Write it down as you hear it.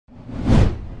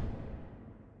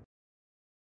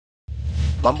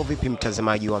Mambo vipi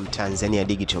mtazamaji wa Mtanzania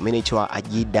Digital? Mimi naitwa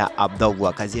Ajida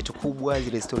Abdullah. Kazi yetu kubwa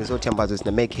zile stories zote ambazo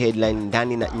zina make headline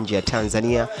ndani na nje ya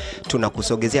Tanzania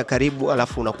tunakusogezea karibu,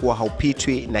 alafu unakuwa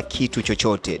haupitwi na kitu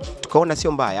chochote. Tukaona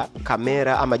sio mbaya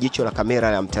kamera ama jicho la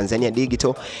kamera la Mtanzania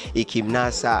Digital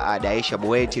ikimnasa Esha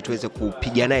Buheti tuweze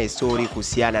kupiga naye story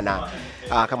kuhusiana na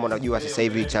kama unajua sasa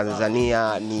hivi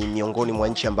Tanzania ni miongoni mwa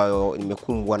nchi ambayo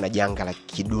imekumbwa na janga la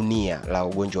kidunia la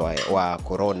ugonjwa wa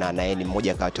corona, na yeye ni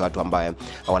mmoja kati ya watu ambao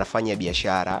wanafanya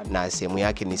biashara na sehemu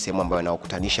yake ni sehemu ambayo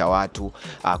inawakutanisha watu.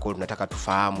 Kwa hiyo tunataka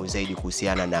tufahamu zaidi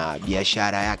kuhusiana na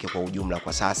biashara yake kwa ujumla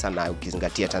kwa sasa, na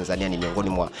ukizingatia Tanzania ni miongoni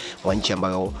mwa nchi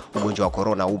ambayo ugonjwa wa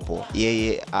corona upo.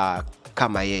 Yeye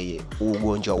kama yeye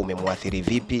ugonjwa umemwathiri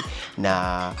vipi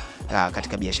na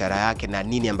katika biashara yake, na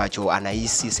nini ambacho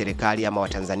anahisi serikali ama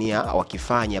Watanzania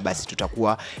wakifanya basi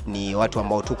tutakuwa ni watu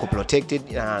ambao tuko protected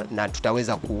na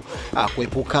tutaweza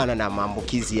kuepukana na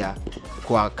maambukizi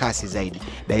kwa kasi zaidi.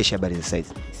 Esha, habari za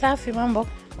saizi? Safi, mambo?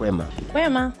 Kwema.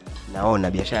 Kwema.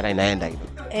 Naona biashara inaenda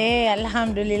hivi.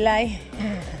 Alhamdulillah.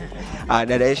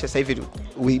 Dada Esha, sasa hivi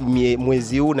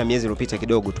mwezi huu na miezi iliyopita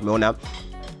kidogo tumeona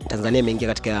Tanzania imeingia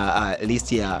katika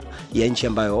listi ya nchi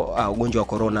ambayo ugonjwa wa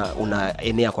corona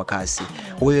unaenea kwa kasi.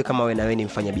 Wewe kama wewe ni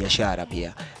mfanya biashara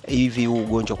pia, hivi huu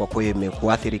ugonjwa kwa kweli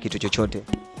umekuathiri kitu chochote?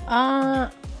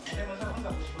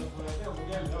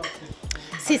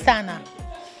 Si sana.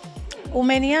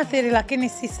 Umeniathiri lakini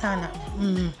si sana.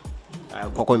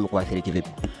 Kwa kweli umekuathiri kivipi?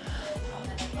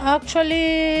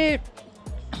 Actually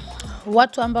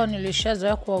watu ambao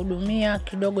nilishazoea kuwahudumia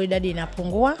kidogo idadi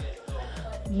inapungua.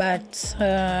 But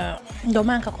ndio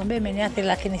maana nikakwambia imeniathiri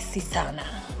lakini si sana.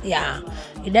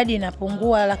 Idadi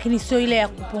inapungua lakini sio ile ya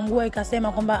kupungua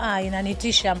ikasema kwamba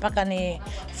inanitisha mpaka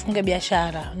nifunge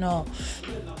biashara. No.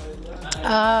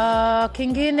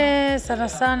 Kingine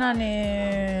sana ni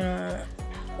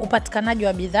upatikanaji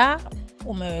wa bidhaa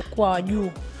umekuwa wa juu.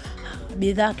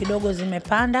 Bidhaa kidogo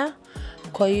zimepanda.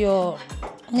 Kwa hiyo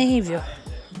ni hivyo.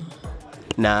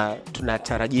 Na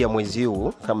tunatarajia mwezi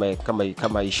huu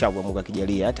kama inshallah Mungu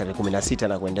akijalia tarehe 16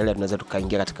 na kuendelea tunaweza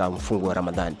tukaingia katika mfungo wa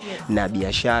Ramadhani. Na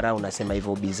biashara unasema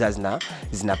hivyo bidhaa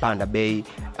zinapanda bei.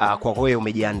 Kwa wewe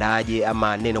umejiandaaje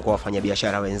ama neno kwa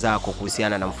wafanyabiashara wenzako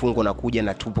kuhusiana na mfungo na kuja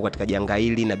na tupo katika janga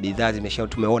hili na bidhaa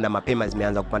tumeona mapema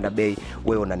zimeanza kupanda bei,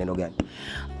 wewe una neno gani?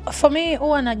 For me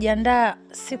huwa najiandaa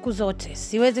siku zote.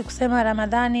 Siwezi kusema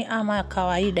Ramadhani ama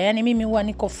kawaida. Yaani mimi huwa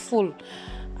niko full.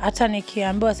 Hata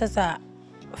nikiambiwa sasa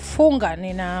funga,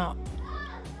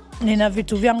 nina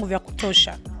vitu vyangu vya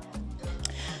kutosha.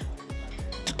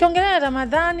 Tukiongelea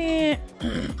Ramadhani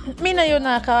mimi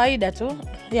naiona kawaida tu.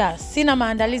 Sina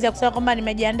maandalizi ya kusema kwamba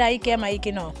nimejiandaa hiki ama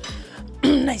hiki, no.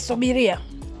 Naisubiria.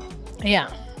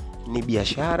 Ni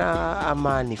biashara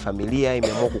ama ni familia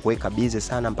imeamua kukuweka busy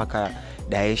sana mpaka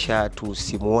Esha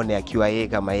tusimuone akiwa yeye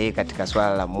kama yeye katika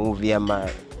swala la movie ama?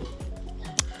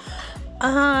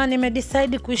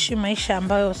 Nimedecide kuishi maisha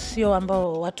ambayo sio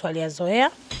ambao watu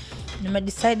waliyazoea.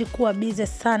 Nimedecide kuwa busy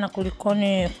sana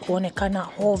kulikoni kuonekana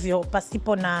ovyo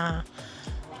pasipo na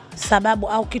sababu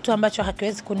au kitu ambacho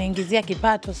hakiwezi kuniingizia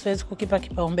kipato, siwezi kukipa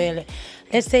kipaumbele.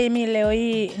 Let's say mimi leo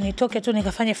hii nitoke tu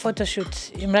nikafanye photoshoot,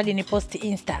 imradi ni post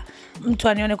Insta, mtu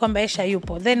anione kwamba Esha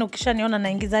yupo. Then ukishaniona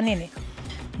naingiza nini?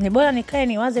 Ni bora nikae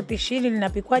niwaze pishi hili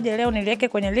linapikwaje leo, niliweke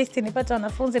kwenye list nipate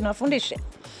wanafunzi niwafundishe.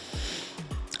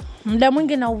 Muda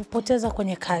mwingi na upoteza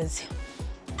kwenye kazi.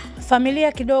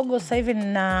 Familia kidogo sasa hivi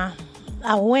nina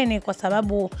ahueni kwa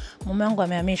sababu mume wangu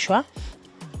amehamishwa.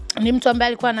 Ni mtu ambaye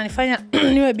alikuwa ananifanya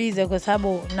niwe busy kwa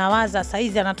sababu nawaza saa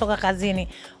hizi anatoka kazini,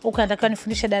 huko natakiwa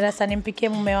nifundishe darasa, nimpikie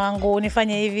mume wangu,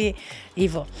 nifanye hivi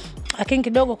hivyo. Lakini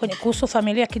kidogo kuhusu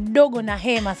familia kidogo na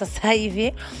hema sasa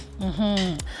hivi.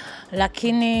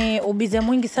 Lakini ubize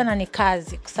mwingi sana ni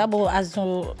kazi kwa sababu as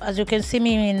you can see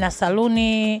mimi na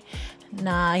saluni,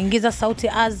 na ingiza sauti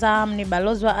Azam, ni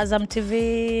balozi wa Azam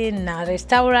TV, na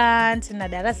restaurant, na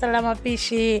darasa la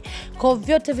mapishi. Kwa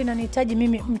vyote vinanihitaji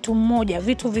mimi mtu mmoja,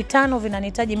 vitu vitano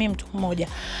vinanihitaji mimi mtu mmoja.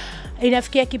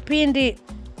 Inafikia kipindi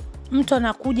mtu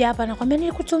anakuja hapa anakuambia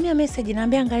nilikutumia message,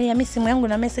 naambia angalia mimi simu yangu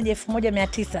na message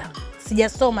 1900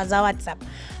 sijasoma za WhatsApp.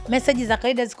 Message za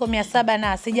kawaida ziko 700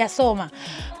 na sijasoma.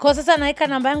 Kwa sasa naweka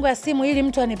namba yangu ya simu ili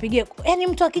mtu anipigie. Yaani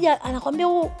mtu akija anakuambia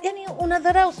yani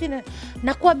unadharau sina,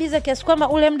 nakuwa busy kiasi kwamba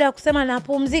ule muda wa kusema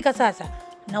napumzika sasa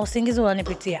na usingizi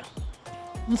unanipitia.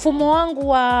 Mfumo wangu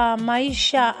wa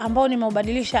maisha ambao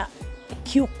nimeubadilisha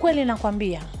kiukweli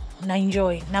nakwambia na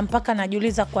enjoy, na mpaka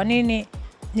najiuliza kwa nini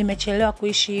nimechelewa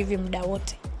kuishi hivi muda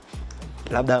wote.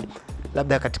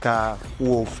 Labda katika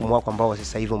huo mfumo wako ambao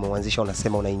sasa hivi umeanzisha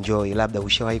unasema una enjoy, labda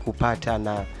ushawahi kupata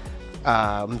na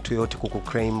mtu yote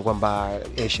kukuclaim kwamba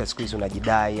Esha siku hizi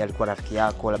unajidai alikuwa rafiki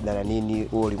yako labda na nini,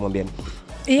 wewe ulimwambia nini?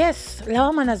 Yes,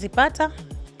 lawama nazipata.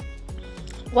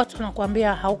 Watu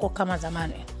wanakuambia hauko kama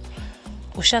zamani.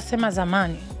 Ushasema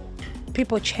zamani.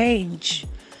 People change.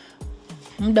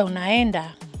 Muda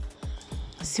unaenda.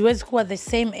 Siwezi kuwa the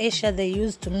same Esha they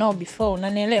used to know before.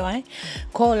 Unanielewa eh?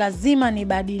 Kwa lazima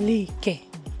nibadilike.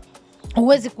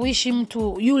 Huwezi kuishi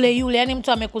mtu yule yule, yani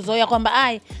mtu amekuzoea kwamba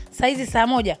saa hizi saa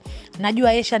moja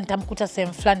najua Esha nitamkuta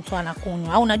sehemu fulani tu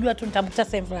anakunywa, au najua tu nitamkuta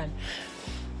sehemu fulani.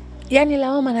 Yani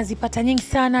lawama nazipata nyingi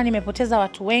sana, nimepoteza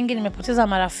watu wengi, nimepoteza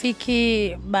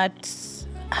marafiki, but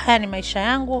haya ni maisha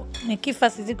yangu, nikifa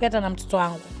sizikwi hata na mtoto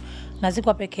wangu.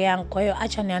 Nazikwa peke yangu, kwa hiyo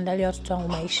acha niandalie watoto wangu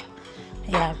maisha.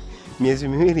 Yeah. Miezi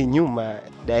miwili nyuma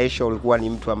Esha ulikuwa ni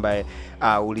mtu ambaye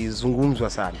ulizungumzwa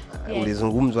sana. Yes.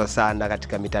 Ulizungumzwa sana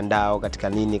katika mitandao, katika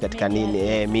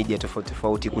nini, media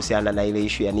tofauti kuhusiana na ile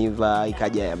issue ya Niva,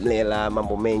 ikaja ya Mlela,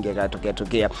 mambo mengi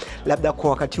yakatokea. Labda kwa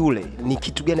wakati ule ni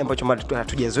kitu gani ambacho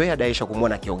hatujazoea Esha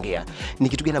kumwona akiongea? Ni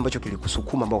kitu gani ambacho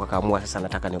kilikusukuma mpaka kaamua sasa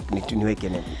nataka niweke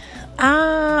neno?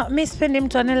 Mimi sipendi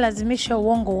mtu anayelazimisha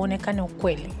uongo uonekane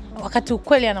ukweli, wakati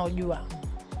ukweli anaujua.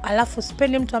 Alafu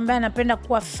sipendi mtu ambaye anapenda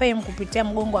kuwa fame kupitia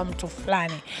mgongo wa mtu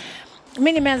fulani.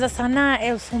 Mimi nimeanza sanaa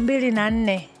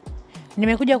 2004.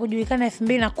 Nimekuja kujulikana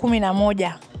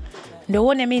 2011. Ndio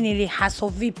uone mimi nilihaso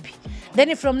vipi.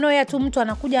 Then from nowhere tu mtu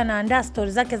anakuja anaandaa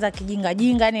stories zake za kijinga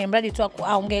jinga, yani mradi tu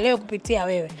aongelewe kupitia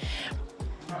wewe.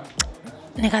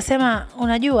 Nikasema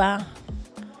unajua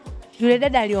yule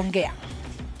dada aliongea.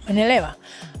 Unaelewa?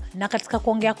 Na katika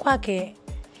kuongea kwake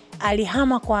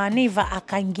alihama kwa Niva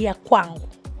akaingia kwangu.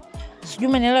 Sijui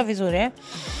umenielewa vizuri eh?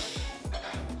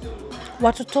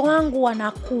 Watoto wangu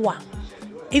wanakuwa.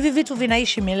 Hivi vitu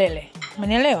vinaishi milele.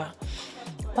 Umenielewa?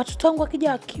 Watoto wangu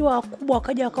wakija wakiwa wakubwa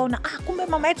wakaja wakaona kumbe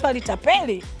mama yetu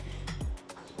alitapeli.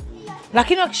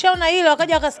 Lakini wakishaona hilo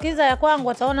wakaja wakasikiliza ya kwangu,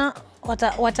 wataona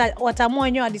wataamua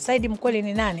wenyewe decide mkweli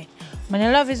ni nani.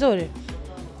 Umenielewa vizuri?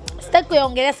 Sitaki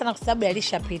kuongelea sana kwa sababu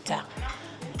alishapita.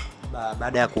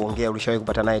 Baada ya kuongea ulishawahi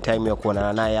kupata naye time ya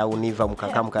kuonana naye au Niva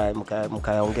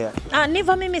mkaongea?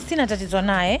 Niva mimi sina tatizo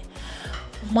naye.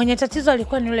 Mwenye tatizo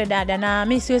alikuwa ni yule dada, na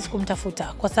mimi siwezi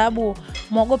kumtafuta kwa sababu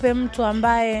muogope mtu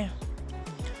ambaye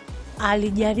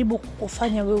alijaribu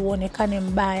kukufanya wewe uonekane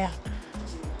mbaya.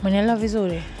 Umeelewa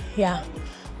vizuri? Yeah.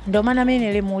 Ndio maana mimi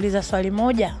nilimuuliza swali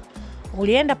moja.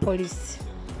 Ulienda polisi,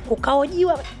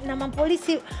 ukaojiwa na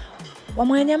mapolisi wa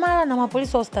Mwananyamala na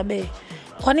mapolisi wa Oysterbay.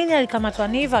 Kwa nini alikamatwa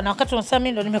Niva na wakati unasema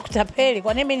mimi ndo nimekutapeli?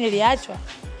 Kwa nini mimi niliachwa?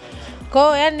 Kwa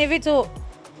hiyo yani ni vitu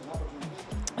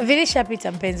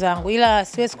vilishapita mpenzi wangu, ila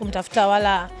siwezi kumtafuta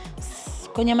wala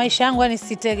kwenye maisha yangu, yani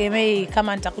sitegemei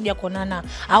kama nitakuja kuonana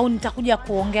au nitakuja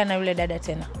kuongea na yule dada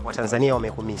tena. Watanzania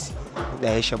wamekumisi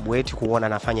Esha Buheti kuona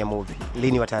anafanya movie.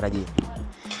 Lini watarajia?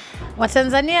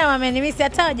 Watanzania wamenimisi,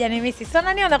 hata hawajanimisi. Sio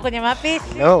naniona kwenye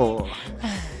mapishi. No.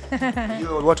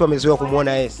 Watu wamezoea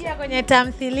kumuona Esha kwenye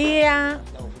tamthilia,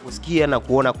 kusikia na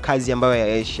kuona kazi ambayo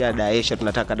ya Esha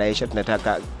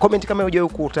tunataka. Comment kama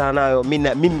hujawahi kukutana nayo,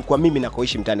 mimi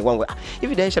nakoishi mtaani kwangu.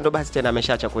 Hivi Esha ndo basi tena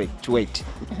ameshaacha to wait.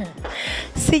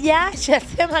 Sijaacha,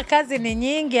 sema kazi ni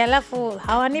nyingi alafu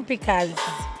hawanipi kazi.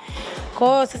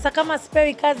 Kwa sasa kama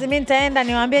sipewi kazi mimi nitaenda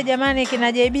niwaambie jamani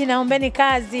kina JB naombeni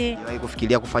kazi. Unawahi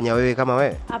kufikiria kufanya wewe kama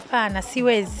wewe? Hapana,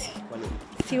 siwezi.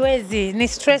 Siwezi, ni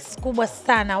stress kubwa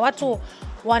sana. Watu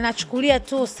wanachukulia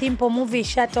tu simple movie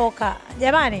ishatoka.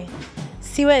 Jamani,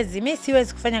 siwezi. Mimi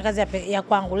siwezi kufanya kazi ya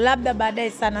kwangu. Labda baadaye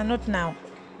sana, not now.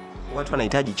 Watu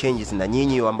wanahitaji changes, na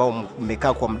nyinyi ambao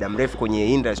mmekaa kwa muda mrefu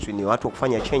kwenye industry ni watu wa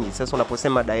kufanya changes. Sasa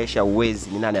unaposema Esha uwezi,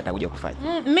 ni nani atakuja kufanya?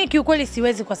 Mimi kiukweli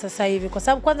siwezi kwa sasa hivi kwa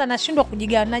sababu kwanza nashindwa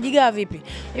kujigawa. Najigawa vipi?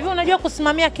 Hivi unajua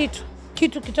kusimamia kitu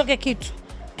kitoke kitu.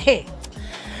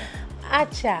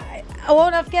 Acha. Wewe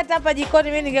unafikia hata hapa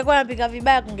jikoni mimi ningekuwa napika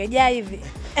vibaya kungejaa hivi.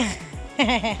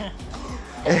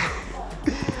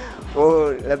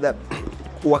 Labda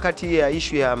wakati ya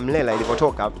issue ya Mlela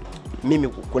ilipotoka, mimi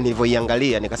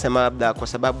nilivyoiangalia nikasema labda kwa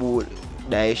sababu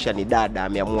Esha ni dada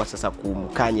ameamua sasa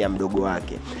kumkanya mdogo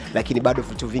wake, lakini bado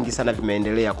vitu vingi sana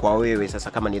vimeendelea kwa wewe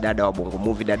sasa kama ni dada wa Bongo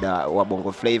Movie, dada wa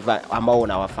Bongo Flavor ambao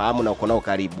unawafahamu na uko nao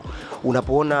karibu.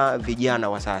 Unapoona vijana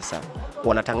wa sasa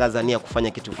wanatangaza nia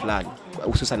kufanya kitu fulani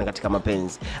hususan katika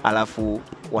mapenzi, alafu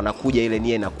wanakuja ile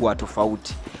nia inakuwa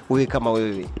tofauti, wewe kama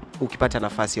wewe ukipata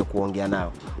nafasi ya kuongea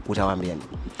nao utawaambia nini?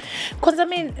 Kwanza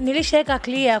mimi nilishaweka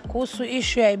clear kuhusu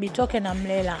issue ya Ibitoke na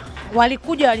Mlela.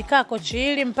 Walikuja walikaa kochi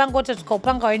hili, mpango wote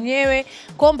tukaupanga wenyewe.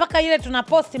 Kwa mpaka ile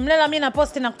tunaposti Mlela, mimi na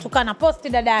posti na kutukana posti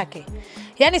dada yake.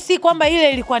 Yaani si kwamba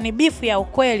ile ilikuwa ni beef ya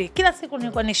ukweli. Kila siku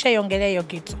nilikuwa nishaiongelea hiyo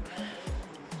kitu.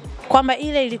 kwamba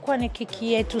ile ilikuwa ni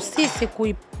kiki yetu sisi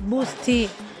kuiboosti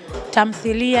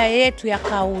tamthilia yetu ya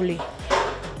Kauli.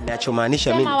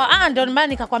 Ninachomaanisha mimi Ndio maana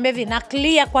nikakwambia hivi na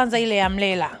clear kwanza ile ya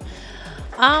Mlela.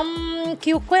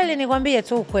 Kiukweli nikwambie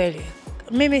tu ukweli.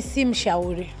 Mimi si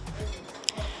mshauri.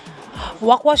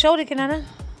 Wa kuwashauri kina nani?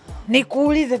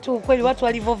 Nikuulize tu ukweli, watu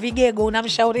walivyo vigego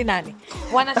unamshauri nani?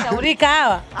 Wanashaurika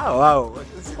hawa? wao.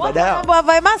 Badao.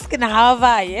 Wavae mask na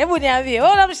hawavai. Hebu niambie,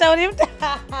 wewe unamshauri mtu?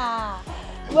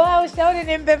 Bwana ushauri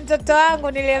nimpe mtoto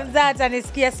wangu nilimzaa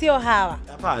atanisikia, sio hawa.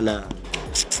 Hapana.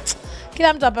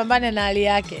 Kila mtu apambane na hali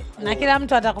yake na kila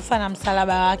mtu atakufa na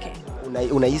msalaba wake.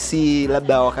 Unahisi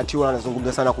labda wakati huo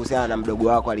anazungumza sana kuhusiana na mdogo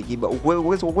wako Alikiba,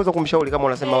 uweze kumshauri kama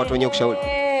unasema watu wenyewe kushauri?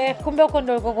 Kumbe huko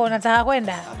ndio uliko unataka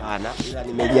kwenda? Hapana, ila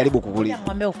nimejaribu kukuuliza.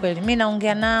 Mwambie ukweli, mimi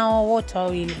naongea nao wote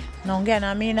wawili. Naongea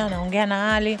na Amina, naongea na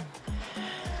Hali.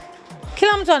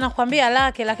 Kila mtu anakuambia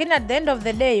lake, lakini at the end of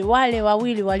the day wale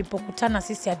wawili walipokutana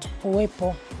sisi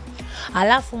hatukuwepo.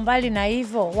 Alafu mbali na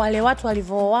hivyo wale watu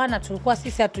walivooana tulikuwa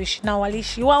sisi hatuishi nao,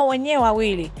 waliishi wao wenyewe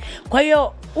wawili. Kwa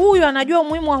hiyo huyu anajua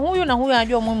umuhimu wa huyu na huyu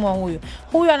anajua umuhimu wa huyu.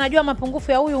 Huyu anajua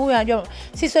mapungufu ya huyu, huyu anajua.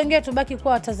 Sisi wengine tubaki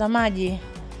kuwa watazamaji.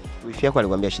 Wifi yako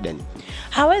alikwambia shida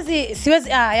nini? Siwezi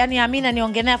yani Amina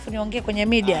niongee naye afu niongee kwenye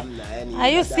media.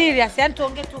 Are you serious? Yani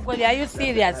tuongee tu kweli, are you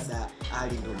serious?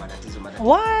 Hali ndio matatizo.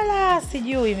 Wala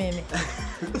sijui mimi.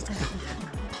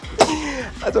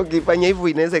 Hata ukifanya hivyo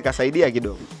inaweza ikasaidia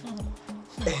kidogo.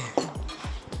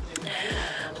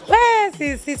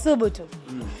 Si subutu.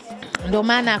 Ndio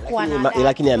maana kuwa na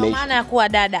lakini ameisha. Ndio maana kuwa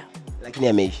dada. Lakini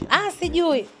ameisha.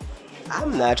 Sijui.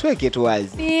 Hamna, tuweke tu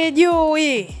wazi.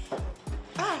 Sijui.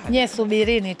 Nye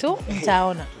subirini tu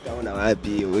mtaona. Utaona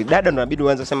wapi? Dada ndo inabidi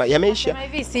uanze kusema yameisha.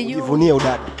 Hivi sijui. Jivunie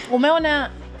udada. Umeona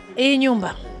hii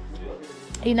nyumba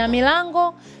ina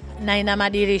milango na ina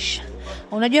madirisha.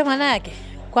 Unajua maana yake?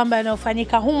 Kwamba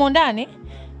yanayofanyika humo ndani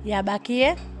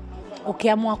yabakie,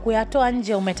 ukiamua kuyatoa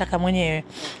nje umetaka mwenyewe.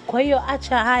 Kwa hiyo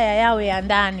acha haya yawe ya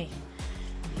ndani.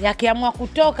 Yakiamua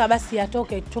kutoka basi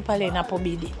yatoke tu pale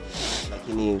inapobidi.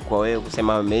 Lakini kwa wewe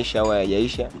kusema ameisha au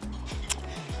hajaisha?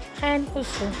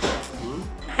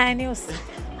 Haniusu.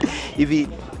 Hivi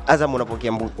Azam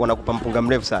wanakupa mpunga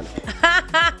mrefu sana.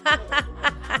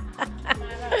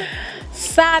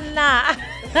 Sana.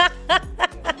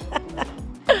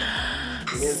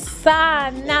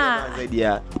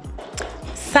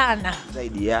 Sana.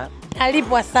 Zaidi ya.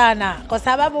 Nalipwa sana kwa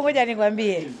sababu moja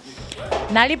nikwambie.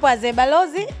 Nalipwa as a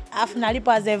balozi, afu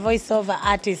nalipwa as a voice over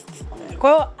artist.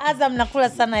 Kwa hiyo Azam nakula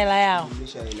sana hela yao.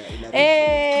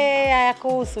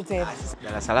 Hayakuhusu tena.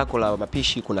 Darasa lako la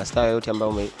mapishi kuna star yote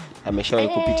ambayo ameshawahi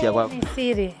kupitia kwako? Ni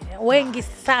siri. Wengi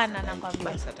sana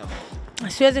nakwambia.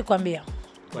 Siwezi kuambia.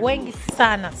 Wengi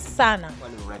sana.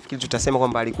 Kwani unafikiri tutasema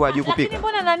kwamba alikuwa hajui kupika? Lakini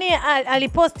mbona nani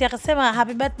aliposti akasema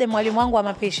happy birthday mwalimu wangu wa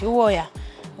mapishi Uwoya.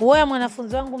 Uwoya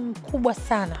mwanafunzi wangu mkubwa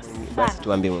sana. Basi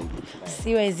tuambie Mungu.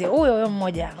 Siwezi. Huyo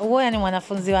mmoja. Uwoya ni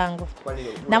mwanafunzi wangu.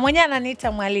 Na mwenyewe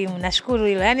ananiita mwalimu. Nashukuru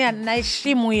hilo. Yaani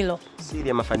naheshimu hilo. Siri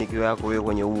ya mafanikio yako wewe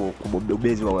kwenye huo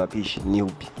kubobezi wa mapishi ni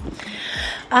upi?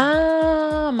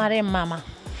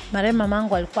 Marehemu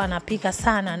mamangu alikuwa anapika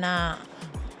sana, na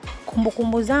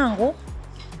kumbukumbu zangu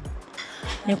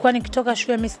nilikuwa nikitoka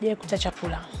shule mimi sijawahi kuta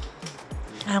chakula.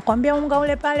 Anakuambia unga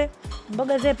ule pale,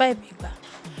 mboga zile pale pika.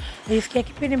 Ilifikia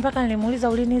kipindi mpaka nilimuuliza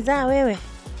ulinizaa wewe?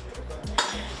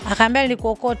 Akaambia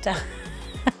nilikuokota.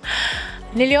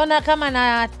 Niliona kama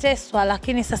nateswa,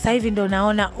 lakini sasa hivi ndo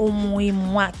naona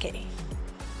umuhimu wake.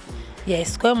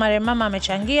 Yes, kwa hiyo marehemu mama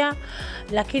amechangia,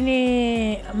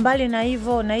 lakini mbali na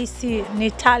hivyo nahisi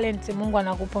ni talent Mungu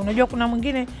anakupa. Unajua kuna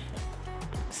mwingine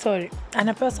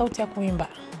anapewa sauti ya kuimba.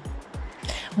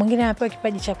 Mwingine anapewa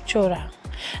kipaji cha kuchora.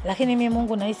 Lakini mimi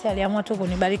Mungu nahisi aliamua tu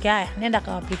kunibariki, haya nenda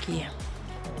kawapikia.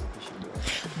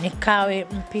 Nikawe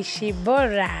mpishi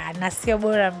bora na sio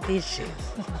bora mpishi.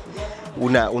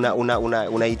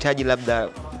 Unahitaji labda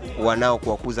wanao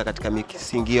kuwakuza katika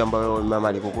misingi ambayo mama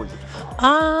alikukuza?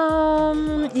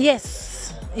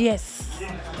 Yes.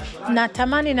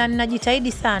 Natamani na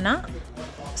ninajitahidi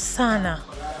sana.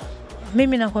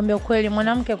 Mimi nakwambia ukweli,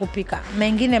 mwanamke kupika,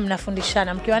 mengine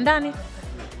mnafundishana mkiwa ndani.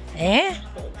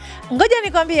 Ngoja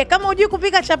nikwambie, kama hujui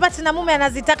kupika chapati na mume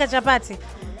anazitaka chapati,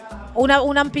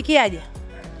 unampikiaje?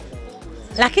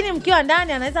 Lakini mkiwa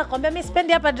ndani anaweza kukwambia mimi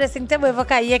sipendi hapa dressing table hivyo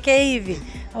Yake hivi.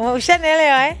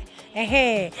 Ushanielewa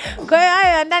Kwa hiyo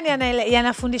hayo ya ndani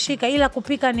yanafundishika, ila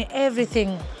kupika ni everything.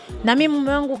 Na mimi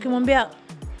mume wangu ukimwambia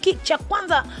kicha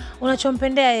kwanza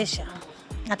unachompendea Esha,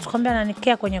 atakwambia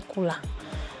ananikea kwenye kula.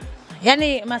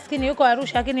 Yaani maskini yuko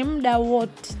Arusha lakini muda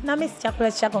wote na mimi si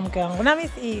chakula chako mke wangu. Na mimi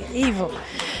hivyo.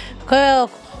 Kwa hiyo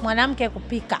mwanamke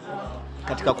kupika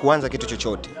Katika kuanza kitu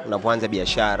chochote, unapoanza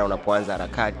biashara, unapoanza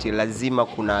harakati, lazima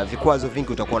kuna vikwazo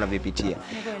vingi utakuwa unavipitia.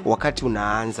 Wakati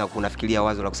unaanza kunafikiria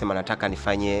wazo la kusema nataka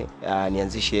nifanye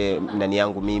nianzishe ndani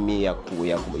yangu mimi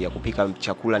ya kupika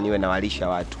chakula niwe nawalisha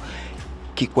watu.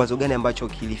 Kikwazo gani ambacho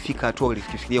kilifika hatua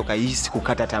ulifikiria ukahisi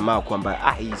kukata tamaa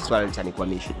kwamba hii swala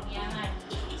litanikwamisha?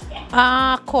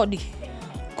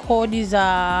 Kodi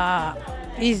za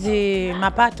hizi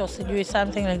mapato sijui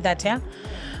something like that ya.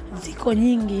 Ziko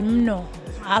nyingi mno.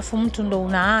 Alafu mtu ndo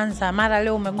unaanza, mara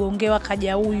leo umegongewa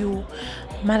kaja huyu,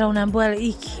 mara unaambiwa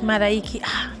hiki, mara hiki.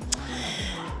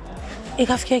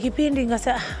 Ikafikia kipindi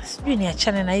nikasema sijui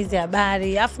niachane na hizi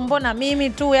habari. Alafu mbona mimi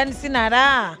tu, yani sina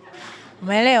raha.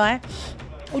 Umeelewa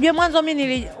Ujue mwanzo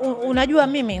mimi unajua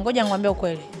mimi, ngoja ngwambie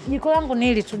ukweli. Jiko langu ni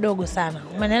hili tu dogo sana.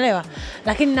 Umeelewa?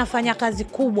 Lakini nafanya kazi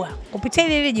kubwa kupitia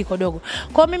hili jiko dogo.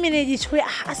 Kwa mimi nilijichukulia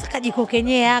hasa kajiko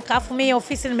kenyewe haka, afu mimi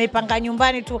ofisi nimeipanga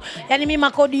nyumbani tu. Yaani mimi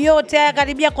makodi yote haya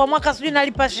karibia kwa mwaka sijui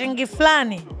nalipa shilingi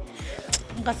fulani.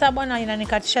 Nikasema bwana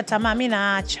inanikatisha tamaa, mimi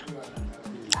naacha.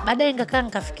 Baadaye nikakaa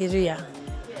nikafikiria.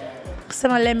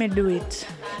 Kusema let me do it.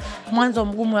 Mwanzo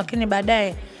mgumu lakini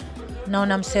baadaye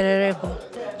naona mserereko.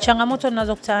 Changamoto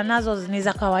ninazokutana nazo ni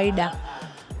za kawaida.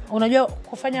 Unajua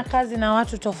kufanya kazi na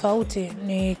watu tofauti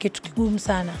ni kitu kigumu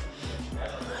sana.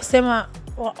 Sema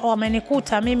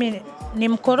wamenikuta mimi ni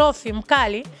mkorofi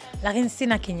mkali lakini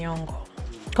sina kinyongo.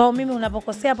 Kwa hiyo mimi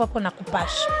unapokosea hapo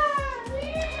nakupasha.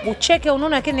 Ucheke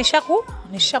unaona lakini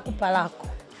nishakupa lako.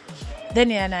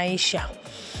 Then yanaisha.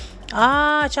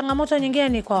 Changamoto nyingine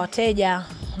ni kwa wateja.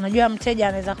 Unajua mteja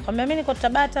anaweza kukwambia mimi niko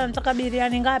Tabata nataka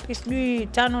biriani ngapi sijui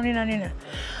 5 nini.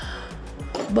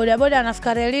 Bodaboda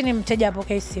anafika relini, mteja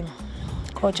apokee simu.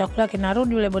 Kwa chakula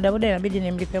kinarudi, yule bodaboda inabidi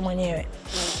nimlipe mwenyewe.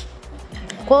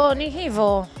 Kwa ni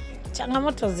hivyo,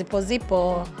 changamoto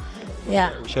zipo.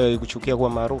 Yeah. Ushawahi kuchukia kuwa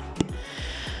maarufu?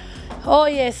 Oh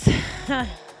yes.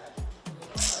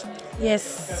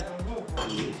 Yes.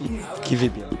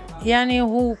 Kivipi? Yani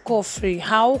hauko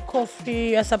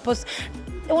free, you're supposed.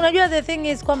 Unajua the thing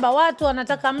is kwamba watu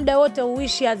wanataka muda wote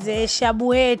uishi as Esha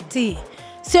Buheti.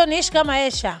 Sio niishi kama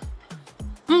Esha.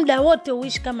 Muda wote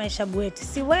uishi kama Esha Buheti.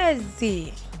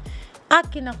 Siwezi.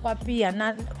 Haki na kwa pia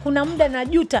na kuna muda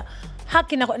najuta.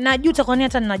 Haki na najuta kwa nini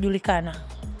hata ninajulikana.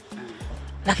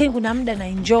 Lakini kuna muda na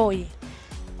enjoy.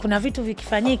 Kuna vitu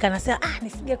vikifanyika nasema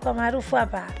nisingekuwa maarufu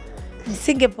hapa.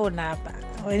 Nisingepona hapa.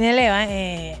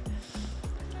 Unaelewa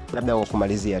Labda kwa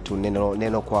kumalizia tu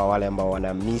neno kwa wale ambao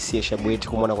wanamiss Esha Buheti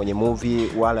kumuona kwenye movie,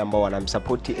 wale ambao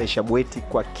wanamsupport Esha Buheti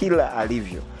kwa kila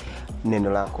alivyo.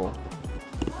 Neno lako.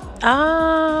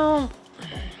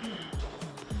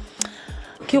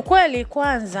 Kiukweli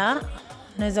kwanza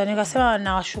naweza nikasema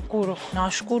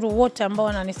nawashukuru wote ambao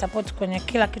wananisupport kwenye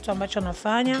kila kitu ambacho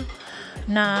nafanya,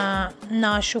 na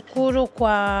nawashukuru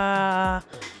kwa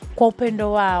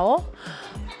upendo wao,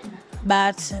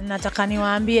 but nataka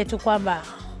niwaambie tu kwamba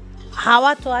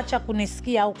hawatoacha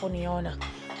kunisikia au kuniona.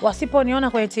 Wasiponiona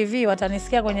kwenye TV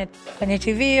watanisikia kwenye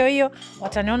TV hiyo,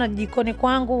 wataniona jikoni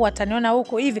kwangu, wataniona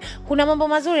huko hivi. Kuna mambo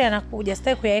mazuri yanakuja,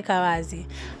 sitaki kuyaweka wazi.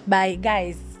 Bye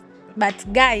guys. But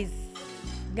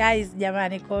guys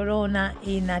jamani, corona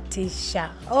inatisha.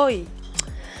 Oi.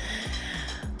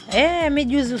 Mimi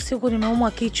juzi usiku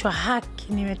nimeumwa kichwa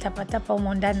haki, nimetapatapa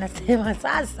humo ndani, nasema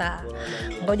sasa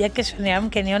ngoja kesho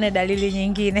niamke nione dalili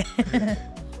nyingine.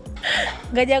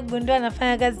 Ngoja kugundua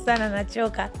nafanya kazi sana,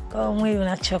 nachoka, kwa mwili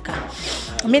unachoka.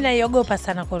 Mimi naiogopa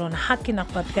sana corona, haki na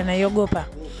kuapika naiogopa.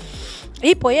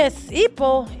 Ipo, yes,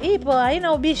 ipo,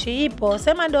 haina ubishi, ipo.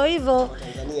 Sema ndio hivyo.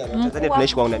 Tanzania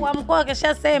tunaishi kwa unani. Mkoa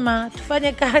akishasema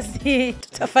tufanye kazi,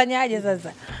 tutafanyaje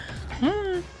sasa?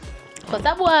 Kwa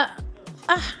sababu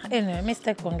mimi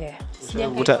sitaki kuongea.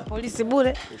 Sijakuta polisi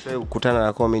bure. Ukutana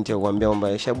na comment ya kuambia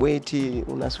kwamba Esha Buheti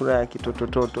una sura ya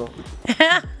kitotototo.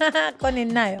 Kwani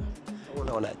ninayo?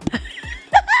 Unaonaje?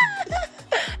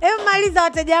 Maliza,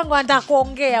 wateja wangu wanataka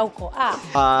kuongea huko.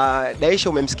 Daisha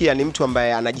umemsikia, ni mtu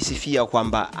ambaye anajisifia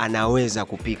kwamba anaweza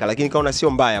kupika, lakini kaona sio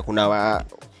mbaya. Kuna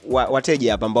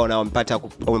wateja hapa ambao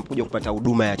wamekuja kupata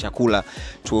huduma ya chakula.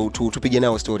 Tupige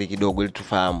nao story kidogo ili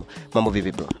tufahamu. Mambo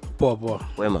vipi bro? Poa.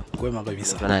 Wema? Kwema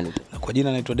kabisa. Unaitwa nani? Kwa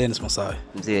jina naitwa Dennis Masawe.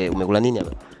 Mzee, umekula nini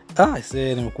hapa?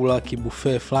 Nimekula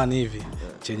kibuffet fulani hivi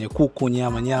chenye kuku,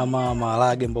 nyama,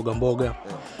 maharage, mboga.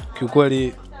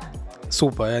 Kiukweli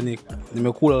super, yani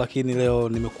nimekula, lakini leo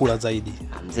nimekula zaidi.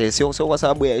 Mzee, sio kwa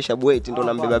sababu ya Esha Buheti ndo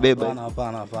nambeba beba.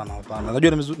 Hapana.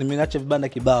 Najua nimeacha vibanda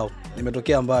kibao.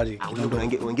 Nimetokea mbali.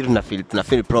 Wengine tuna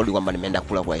feel proud kwamba nimeenda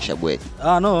kula kwa Esha Buheti.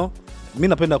 No. Mimi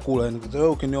napenda kula, yani wewe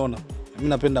ukiniona, mimi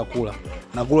napenda kula.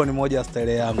 Na kula ni moja ya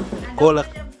style yangu.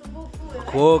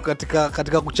 Kwa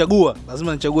katika kuchagua,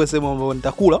 lazima nichague sehemu ambayo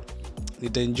nitakula,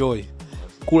 nitaenjoy.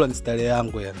 kula ni style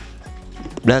yangu yani.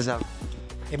 Blaza.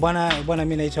 Bwana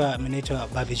mimi naitwa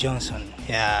Bobby Johnson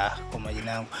ya kwa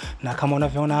majina yangu. Na kama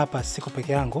unavyoona hapa siko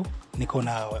peke yangu, niko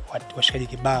na washikaji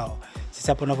kibao. Sisi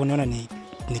hapo unavyoniona ni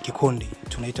kikundi,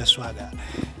 tunaita Swaga.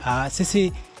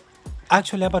 Sisi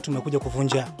actually hapa tumekuja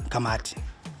kuvunja kamati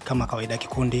kama kawaida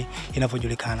kikundi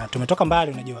inavyojulikana. Tumetoka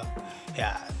mbali unajua.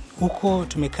 Huko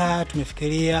tumekaa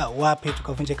tumefikiria wapi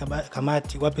tukavunja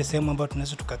kamati, wapi sehemu ambayo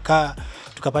tunaweza tukakaa,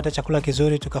 tukapata chakula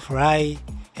kizuri, tukafurahi,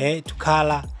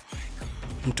 tukala.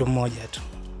 Mtu mmoja tu.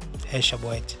 Esha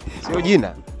Buheti. Sio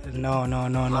jina? No.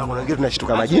 Wengine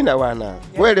tunashtuka majina bwana.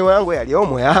 Kweli wangu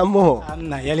yaliomo yamo.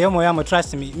 Hamna, yaliomo yamo,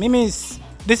 trust me. Mimi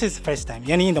this is first time.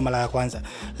 Yani hii ndo mara ya kwanza.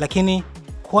 Lakini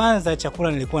kwanza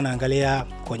chakula nilikuwa naangalia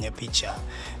kwenye picha.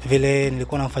 Vile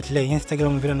nilikuwa nafuatilia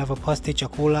Instagram vile ninavyopost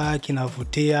chakula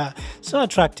kinavutia, so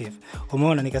attractive.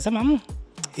 Umeona nikasema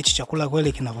hichi chakula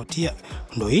kweli kinavutia.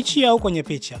 Ndio hichi au kwenye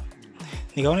picha.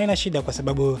 Nikaona ina shida kwa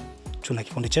sababu tuna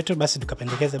kikundi chetu, basi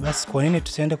tukapendekeza basi kwa nini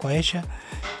tusiende kwa Esha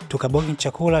tukabogi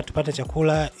chakula, tupate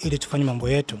chakula ili tufanye mambo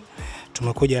yetu.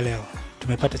 Tumekuja leo,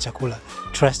 tumepata chakula.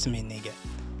 Trust me nigga,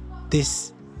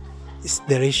 this is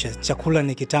delicious. Chakula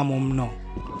ni kitamu mno.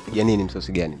 Ya nini,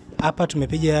 msosi gani? Hapa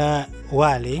tumepiga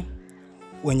wali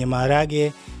wenye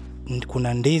maharage,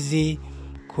 kuna ndizi,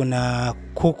 kuna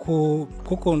kuku.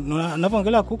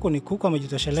 Unapoongelea kuku ni kuku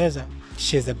amejitosheleza.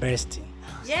 She's the best.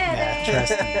 Yeah,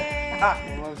 trust me.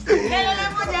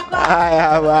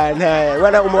 Haya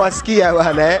bwana umewasikia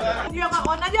bwana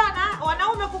Unajua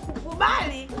wanaume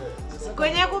kukubali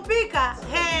kwenye kupika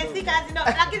si kazi ndogo,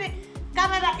 lakini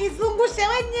kamera izungushe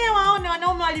wenyewe waone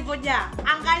wanaume walivyojaa.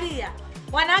 Angalia,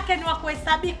 wanawake ni wa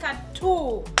kuhesabika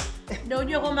tu, ndio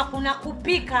ujue kwamba kuna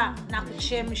kupika na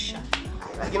kuchemsha.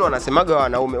 Lakini wanasemaga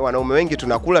wanaume wengi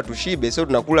tunakula tushibe, sio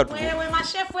tunakula tu. Wewe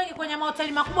mashefu wengi kwenye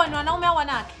mahoteli makubwa ni wanaume au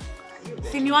wanawake?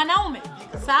 Si ni wanaume.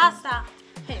 Sasa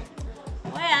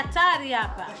wewe hatari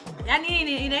hapa. Yaani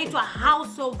hii inaitwa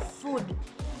house of food.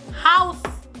 House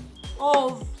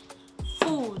of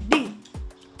food.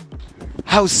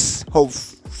 House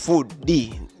of food.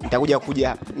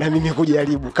 Nitakuja na mimi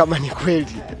kujaribu kama ni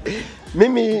kweli.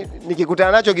 Mimi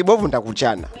nikikutana nacho kibovu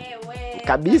nitakuchana.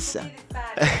 Kabisa.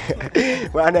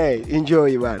 Bwana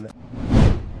enjoy bwana.